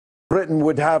Britain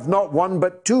would have not one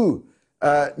but two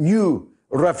new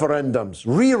referendums,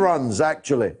 reruns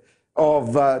actually,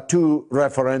 of two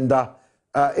referenda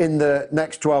in the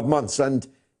next 12 months. And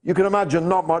you can imagine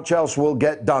not much else will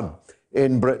get done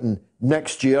in Britain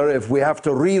next year if we have to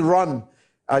rerun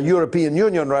a European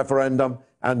Union referendum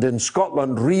and in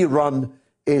Scotland rerun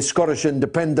a Scottish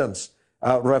independence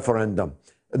referendum.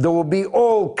 There will be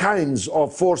all kinds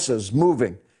of forces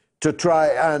moving to try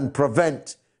and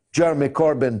prevent Jeremy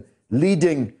Corbyn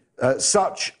leading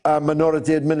such a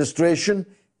minority administration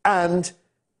and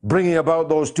bringing about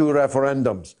those two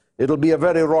referendums. It'll be a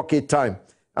very rocky time,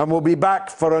 and we'll be back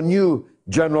for a new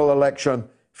general election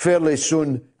fairly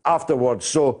soon afterwards.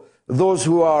 So those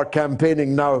who are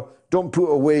campaigning now, don't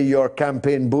put away your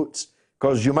campaign boots,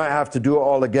 because you might have to do it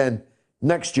all again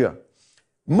next year.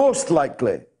 Most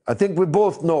likely, I think we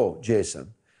both know,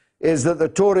 Jason, is that the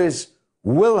Tories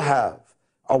will have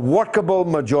a workable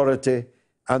majority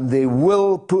and they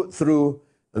will put through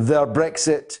their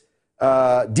Brexit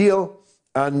deal,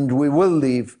 and we will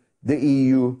leave the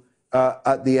EU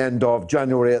at the end of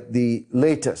January at the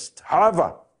latest.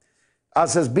 However,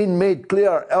 as has been made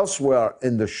clear elsewhere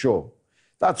in the show,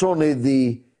 that's only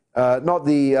the not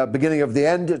the beginning of the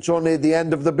end, it's only the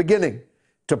end of the beginning,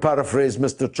 to paraphrase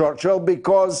Mr. Churchill,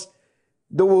 because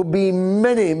there will be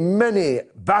many, many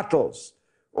battles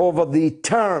over the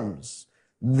terms,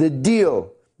 the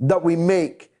deal that we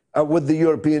make with the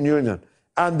European Union.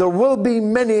 And there will be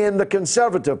many in the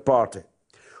Conservative Party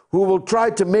who will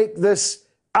try to make this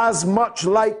as much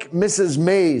like Mrs.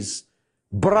 May's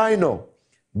Brino,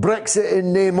 Brexit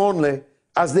in name only,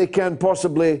 as they can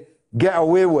possibly get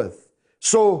away with.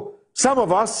 So some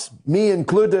of us, me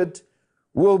included,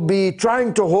 will be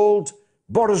trying to hold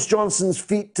Boris Johnson's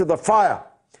feet to the fire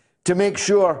to make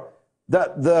sure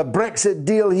that the Brexit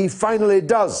deal he finally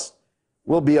does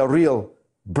will be a real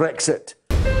Brexit.